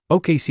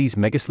OKC's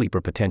mega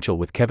sleeper potential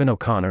with Kevin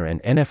O'Connor and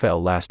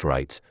NFL Last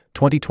Rites,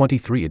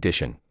 2023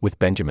 edition, with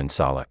Benjamin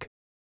Solak.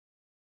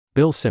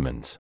 Bill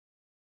Simmons.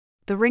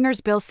 The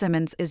Ringer's Bill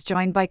Simmons is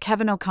joined by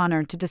Kevin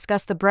O'Connor to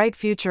discuss the bright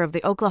future of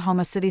the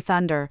Oklahoma City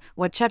Thunder,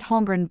 what Chet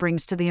Holmgren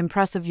brings to the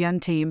impressive young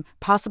team,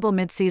 possible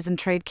mid-season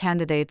trade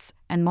candidates,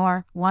 and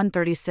more.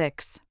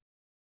 136.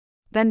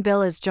 Then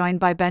Bill is joined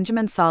by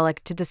Benjamin Solak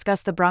to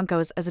discuss the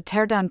Broncos as a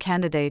teardown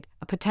candidate,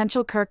 a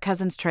potential Kirk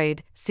Cousins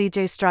trade,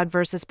 C.J. Stroud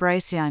versus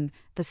Bryce Young,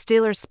 the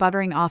Steelers'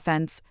 sputtering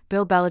offense,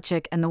 Bill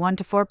Belichick and the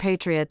 1-4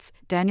 Patriots,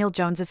 Daniel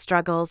Jones's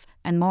struggles,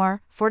 and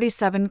more.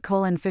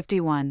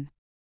 47:51.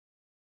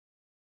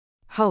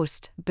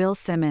 Host, Bill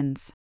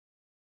Simmons.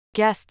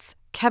 Guests,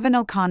 Kevin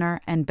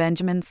O'Connor and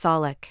Benjamin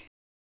Solak.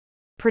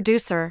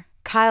 Producer,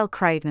 Kyle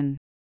Crichton.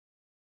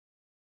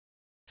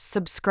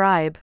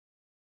 Subscribe.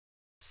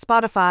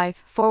 Spotify,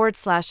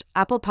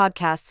 /Apple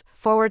Podcasts,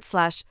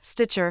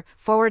 /Stitcher,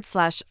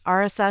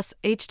 /RSS,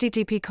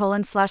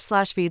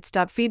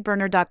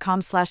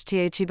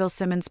 http://feeds.feedburner.com/The Bill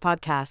Simmons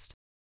Podcast.